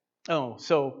Bible.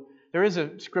 So there is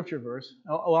a scripture verse.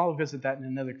 I'll visit that in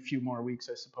another few more weeks,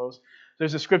 I suppose.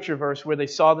 There's a scripture verse where they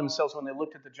saw themselves when they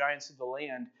looked at the giants of the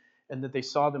land, and that they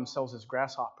saw themselves as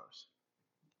grasshoppers.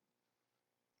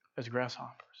 As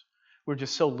grasshoppers. We're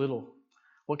just so little.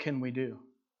 What can we do?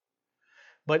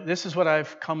 But this is what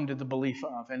I've come to the belief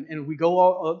of. And we go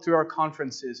all through our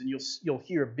conferences, and you'll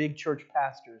hear big church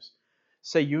pastors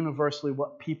say universally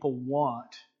what people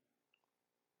want.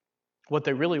 What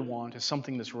they really want is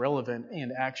something that's relevant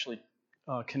and actually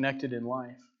connected in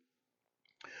life.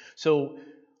 So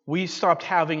we stopped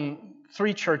having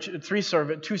two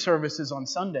services on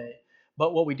Sunday.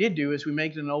 But what we did do is we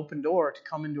made an open door to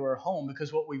come into our home,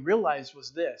 because what we realized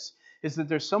was this, is that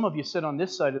there's some of you sit on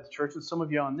this side of the church and some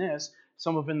of you on this,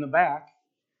 some of in the back.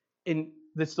 And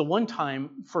that's the one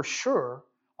time, for sure,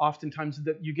 oftentimes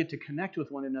that you get to connect with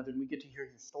one another and we get to hear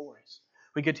your stories.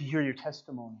 We get to hear your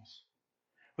testimonies.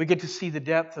 We get to see the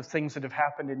depth of things that have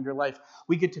happened in your life.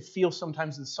 We get to feel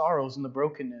sometimes the sorrows and the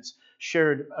brokenness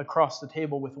shared across the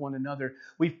table with one another.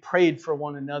 We've prayed for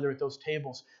one another at those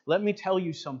tables. Let me tell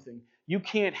you something. You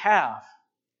can't have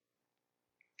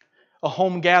a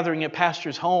home gathering at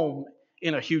Pastor's home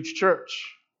in a huge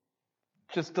church.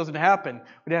 It just doesn't happen.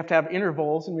 We'd have to have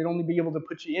intervals, and we'd only be able to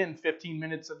put you in 15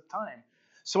 minutes at a time.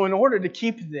 So in order to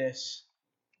keep this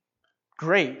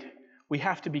great, we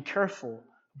have to be careful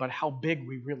about how big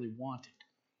we really want it.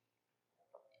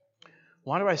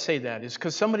 Why do I say that? It's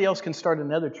because somebody else can start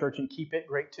another church and keep it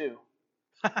great too.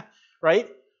 Right?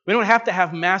 We don't have to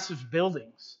have massive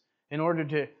buildings in order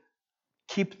to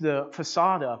keep the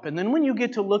facade up. And then when you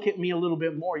get to look at me a little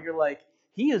bit more, you're like,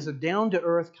 he is a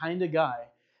down-to-earth kind of guy.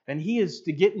 And he is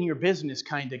the get in your business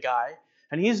kind of guy.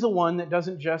 And he's the one that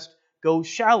doesn't just go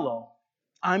shallow.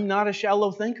 I'm not a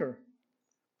shallow thinker.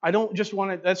 I don't just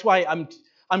want to, that's why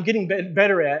I'm getting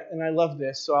better at, and I love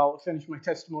this, so I'll finish my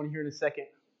testimony here in a second.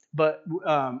 But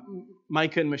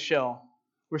Micah and Michelle,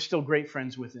 we're still great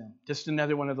friends with them. Just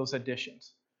another one of those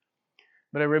additions.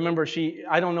 But I remember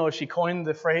I don't know if she coined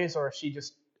the phrase or if she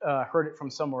just heard it from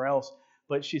somewhere else,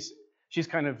 but she's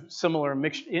kind of similar,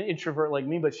 introvert like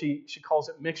me, but she calls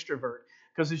it mixtrovert.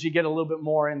 Because as you get a little bit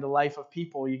more into the life of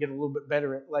people, you get a little bit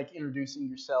better at like introducing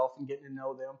yourself and getting to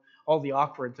know them, all the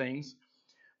awkward things.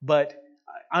 But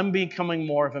I'm becoming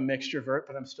more of a mixtrovert,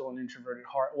 but I'm still an introvert at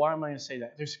heart. Why am I going to say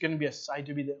that? There's going to be a side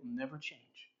to me that will never change.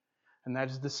 And that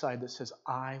is the side that says,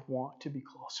 I want to be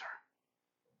closer.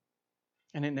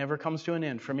 And it never comes to an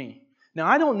end for me. Now,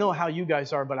 I don't know how you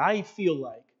guys are, but I feel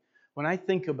like when I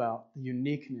think about the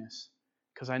uniqueness,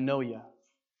 because I know you,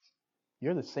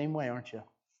 you're the same way, aren't you?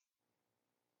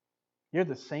 You're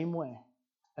the same way.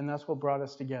 And that's what brought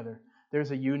us together.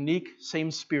 There's a unique same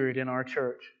spirit in our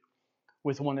church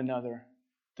with one another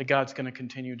that God's going to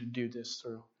continue to do this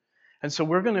through. And so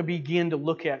we're going to begin to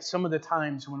look at some of the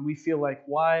times when we feel like,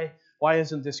 why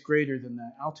isn't this greater than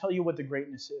that? I'll tell you what the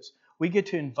greatness is. We get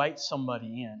to invite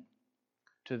somebody in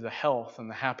to the health and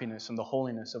the happiness and the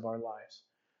holiness of our lives.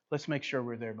 Let's make sure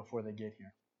we're there before they get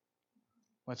here.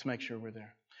 Let's make sure we're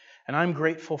there. And I'm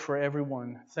grateful for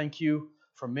everyone. Thank you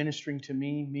for ministering to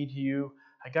me to you.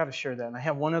 I got to share that. And I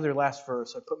have one other last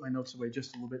verse. I put my notes away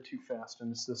just a little bit too fast,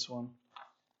 and it's this one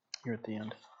here at the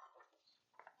end.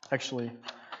 Actually,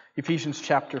 Ephesians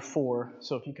chapter 4.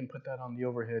 So if you can put that on the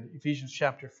overhead. Ephesians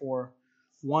chapter 4,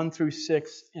 1 through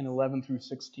 6 and 11 through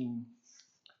 16.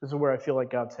 This is where I feel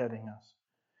like God's heading us.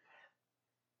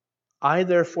 I,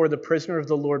 therefore, the prisoner of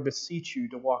the Lord, beseech you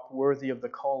to walk worthy of the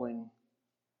calling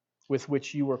with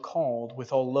which you were called,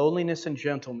 with all lowliness and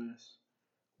gentleness,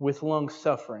 with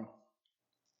long-suffering,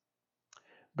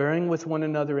 bearing with one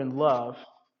another in love,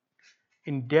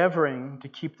 endeavoring to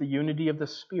keep the unity of the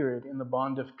Spirit in the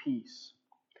bond of peace.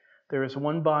 There is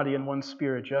one body and one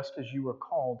Spirit, just as you were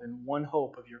called in one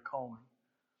hope of your calling.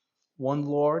 One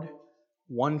Lord,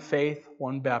 one faith,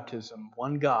 one baptism,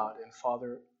 one God and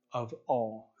Father of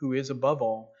all, who is above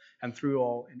all and through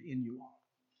all and in you all.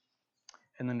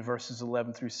 And then verses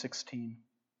 11 through 16.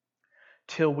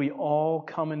 Till we all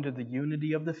come into the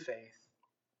unity of the faith.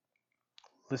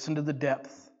 Listen to the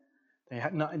depth.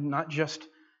 Not just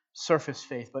surface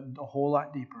faith, but a whole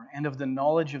lot deeper. And of the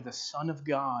knowledge of the Son of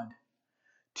God,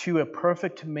 to a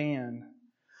perfect man,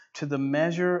 to the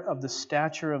measure of the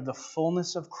stature of the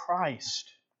fullness of Christ.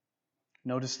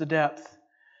 Notice the depth.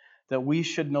 That we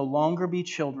should no longer be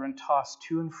children tossed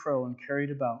to and fro and carried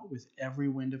about with every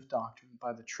wind of doctrine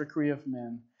by the trickery of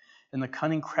men and the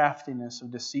cunning craftiness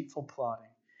of deceitful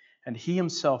plotting. And he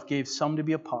himself gave some to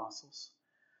be apostles,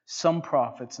 some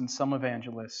prophets, and some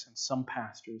evangelists, and some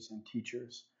pastors and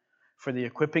teachers, for the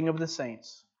equipping of the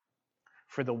saints,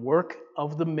 for the work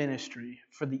of the ministry,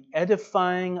 for the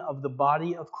edifying of the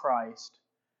body of Christ,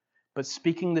 but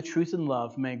speaking the truth in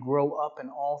love may grow up in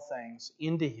all things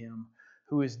into him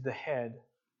who is the head,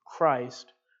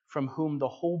 Christ, from whom the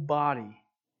whole body,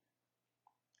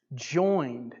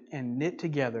 joined and knit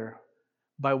together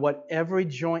by what every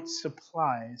joint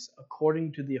supplies,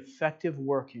 according to the effective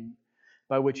working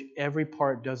by which every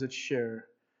part does its share,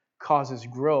 causes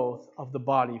growth of the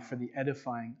body for the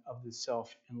edifying of the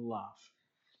self in love.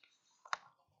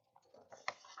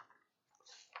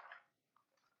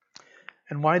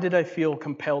 And why did I feel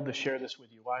compelled to share this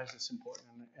with you? Why is this important?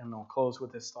 And I'll close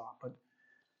with this thought. But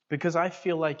because I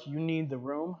feel like you need the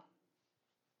room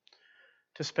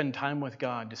to spend time with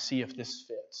God to see if this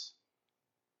fits.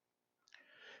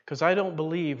 Because I don't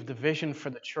believe the vision for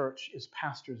the church is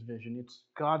pastor's vision. It's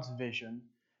God's vision,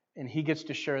 and he gets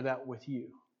to share that with you.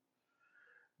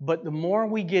 But the more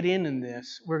we get in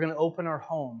this, we're going to open our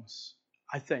homes,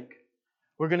 I think.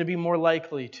 We're going to be more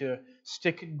likely to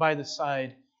stick by the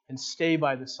side and stay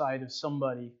by the side of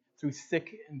somebody through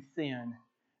thick and thin.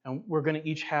 And we're going to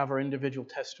each have our individual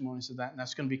testimonies of that, and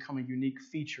that's going to become a unique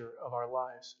feature of our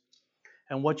lives.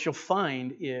 And what you'll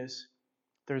find is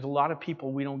there's a lot of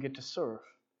people we don't get to serve.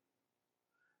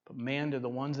 But man, to the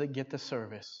ones that get the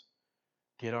service,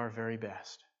 get our very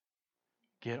best.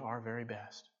 Get our very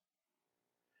best.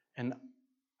 And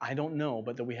I don't know,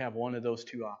 but that we have one of those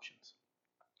two options.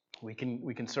 We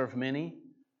can serve many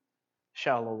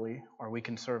shallowly, or we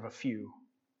can serve a few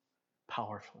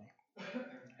powerfully.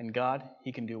 And God,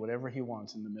 He can do whatever He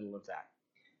wants in the middle of that.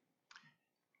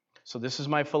 So this is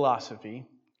my philosophy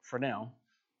for now.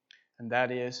 And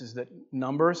that is that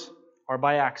numbers are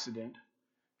by accident.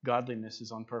 Godliness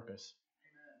is on purpose.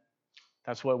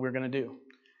 That's what we're going to do.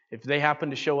 If they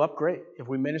happen to show up, great. If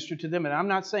we minister to them, and I'm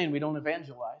not saying we don't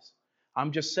evangelize.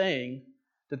 I'm just saying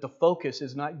that the focus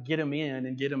is not get them in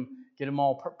and get them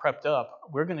all prepped up.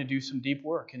 We're going to do some deep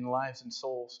work in lives and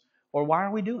souls. Or why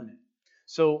are we doing it?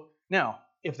 So now,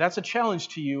 if that's a challenge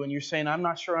to you and you're saying, I'm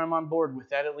not sure I'm on board with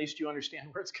that, at least you understand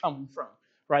where it's coming from,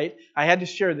 right? I had to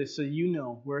share this so you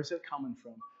know where is it coming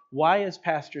from. Why is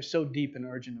Pastor so deep and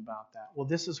urgent about that? Well,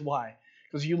 this is why.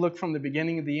 Because you look from the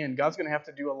beginning to the end, God's going to have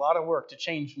to do a lot of work to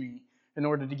change me in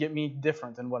order to get me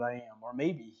different than what I am. Or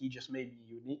maybe He just made me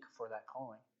unique for that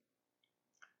calling.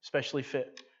 Especially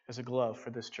fit as a glove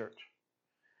for this church.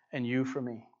 And you for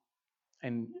me.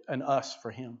 And us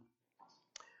for Him.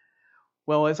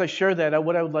 Well, as I share that,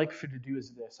 what I would like for you to do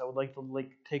is this. I would like to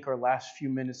take our last few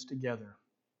minutes together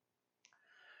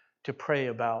to pray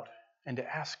about and to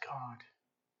ask God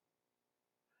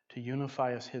to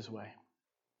unify us His way.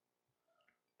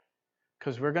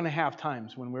 Because we're going to have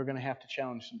times when we're going to have to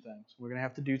challenge some things. We're going to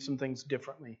have to do some things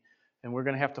differently. And we're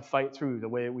going to have to fight through the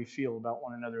way we feel about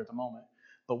one another at the moment.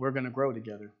 But we're going to grow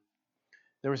together.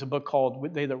 There was a book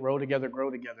called They That Row Together, Grow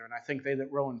Together. And I think they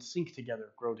that row and sink together,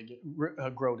 grow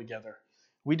together.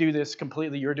 We do this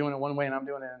completely. You're doing it one way and I'm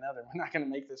doing it another. We're not going to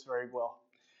make this very well.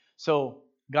 So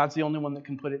God's the only one that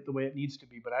can put it the way it needs to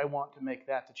be. But I want to make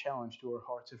that the challenge to our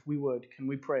hearts. If we would, can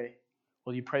we pray?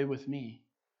 Will you pray with me?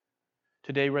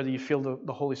 Today, whether you feel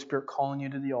the Holy Spirit calling you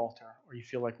to the altar or you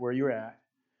feel like where you're at,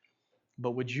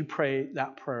 but would you pray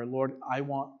that prayer? Lord,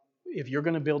 if you're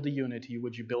going to build a unity,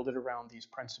 would you build it around these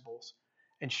principles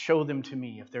and show them to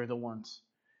me if they're the ones?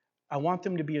 I want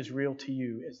them to be as real to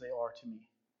you as they are to me.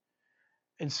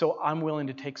 And so I'm willing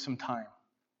to take some time.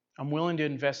 I'm willing to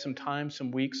invest some time,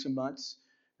 some weeks, some months,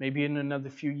 maybe in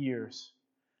another few years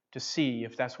to see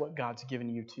if that's what God's given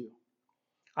you too.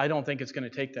 I don't think it's going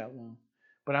to take that long.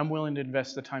 But I'm willing to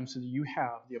invest the time so that you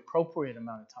have the appropriate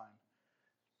amount of time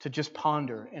to just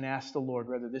ponder and ask the Lord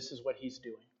whether this is what He's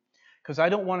doing. Because I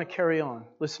don't want to carry on.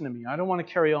 Listen to me. I don't want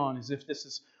to carry on as if this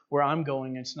is where I'm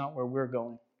going and it's not where we're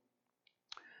going.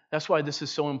 That's why this is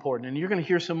so important. And you're going to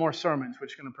hear some more sermons,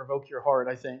 which are going to provoke your heart,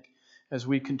 I think, as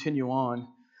we continue on.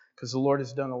 Because the Lord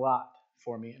has done a lot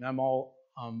for me. And I'm all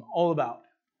about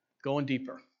going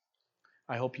deeper.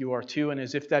 I hope you are too. And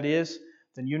as if that is,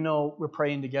 then you know we're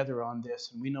praying together on this,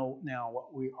 and we know now what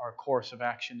our course of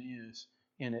action is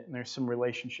in it, and there's some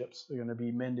relationships that are going to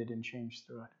be mended and changed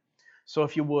through it. So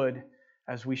if you would,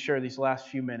 as we share these last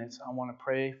few minutes, I want to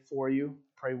pray for you,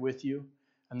 pray with you,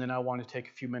 and then I want to take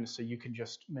a few minutes so you can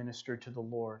just minister to the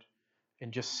Lord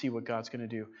and just see what God's going to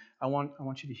do. I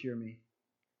want you to hear me.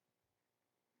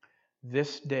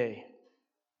 This day,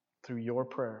 through your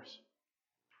prayers,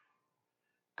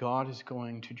 God is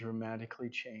going to dramatically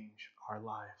change our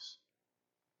lives.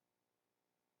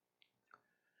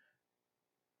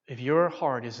 If your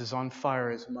heart is as on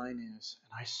fire as mine is,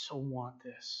 and I so want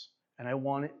this, and I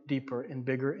want it deeper and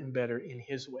bigger and better in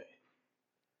His way,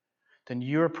 then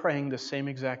you're praying the same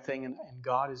exact thing, and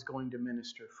God is going to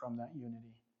minister from that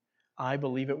unity. I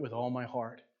believe it with all my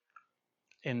heart.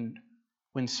 And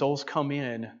when souls come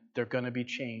in, they're going to be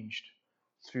changed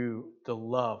through the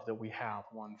love that we have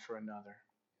one for another.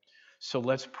 So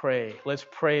let's pray. Let's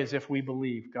pray as if we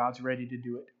believe God's ready to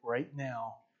do it right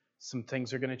now. Some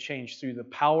things are going to change through the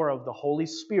power of the Holy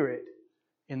Spirit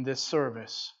in this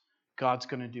service. God's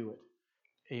going to do it.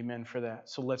 Amen for that.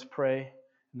 So let's pray.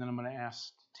 And then I'm going to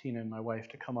ask Tina and my wife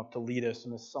to come up to lead us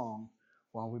in a song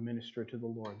while we minister to the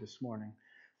Lord this morning.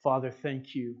 Father,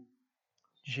 thank you,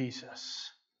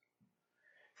 Jesus.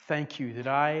 Thank you that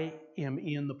I am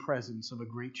in the presence of a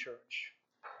great church.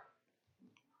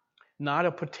 Not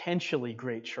a potentially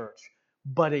great church,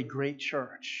 but a great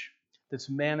church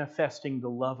that's manifesting the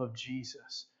love of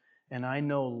Jesus. And I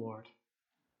know, Lord,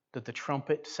 that the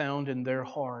trumpet sound in their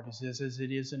heart is as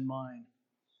it is in mine.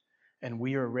 And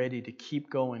we are ready to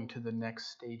keep going to the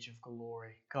next stage of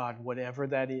glory. God, whatever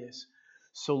that is,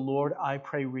 So Lord, I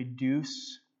pray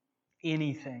reduce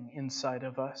anything inside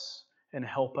of us and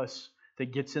help us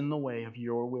that gets in the way of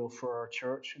your will for our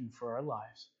church and for our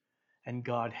lives. And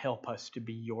God, help us to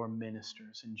be your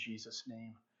ministers in Jesus'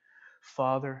 name.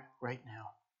 Father, right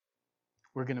now,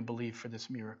 we're going to believe for this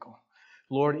miracle.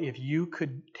 Lord, if you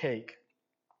could take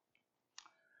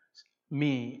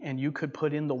me and you could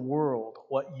put in the world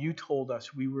what you told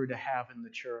us we were to have in the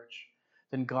church,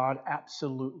 then God,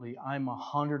 absolutely, I'm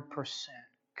 100%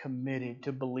 committed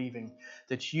to believing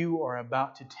that you are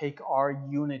about to take our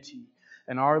unity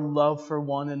and our love for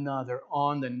one another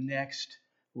on the next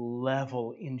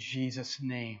level in Jesus'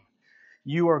 name.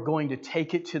 You are going to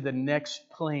take it to the next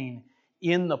plane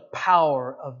in the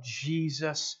power of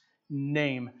Jesus'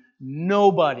 name.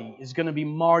 Nobody is going to be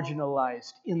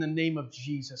marginalized in the name of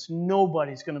Jesus.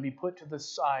 Nobody is going to be put to the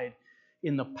side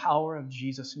in the power of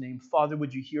Jesus' name. Father,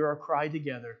 would you hear our cry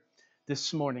together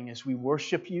this morning as we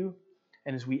worship you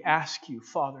and as we ask you,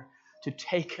 Father, to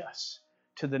take us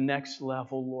to the next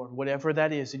level, Lord. Whatever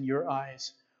that is in your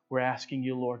eyes, we're asking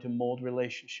you, Lord, to mold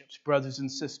relationships. Brothers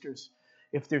and sisters,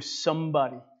 if there's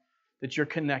somebody that you're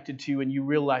connected to and you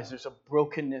realize there's a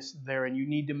brokenness there and you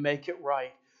need to make it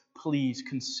right, please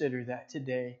consider that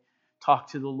today.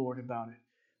 Talk to the Lord about it.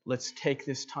 Let's take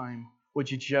this time. Would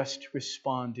you just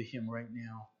respond to Him right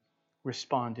now?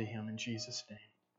 Respond to Him in Jesus' name.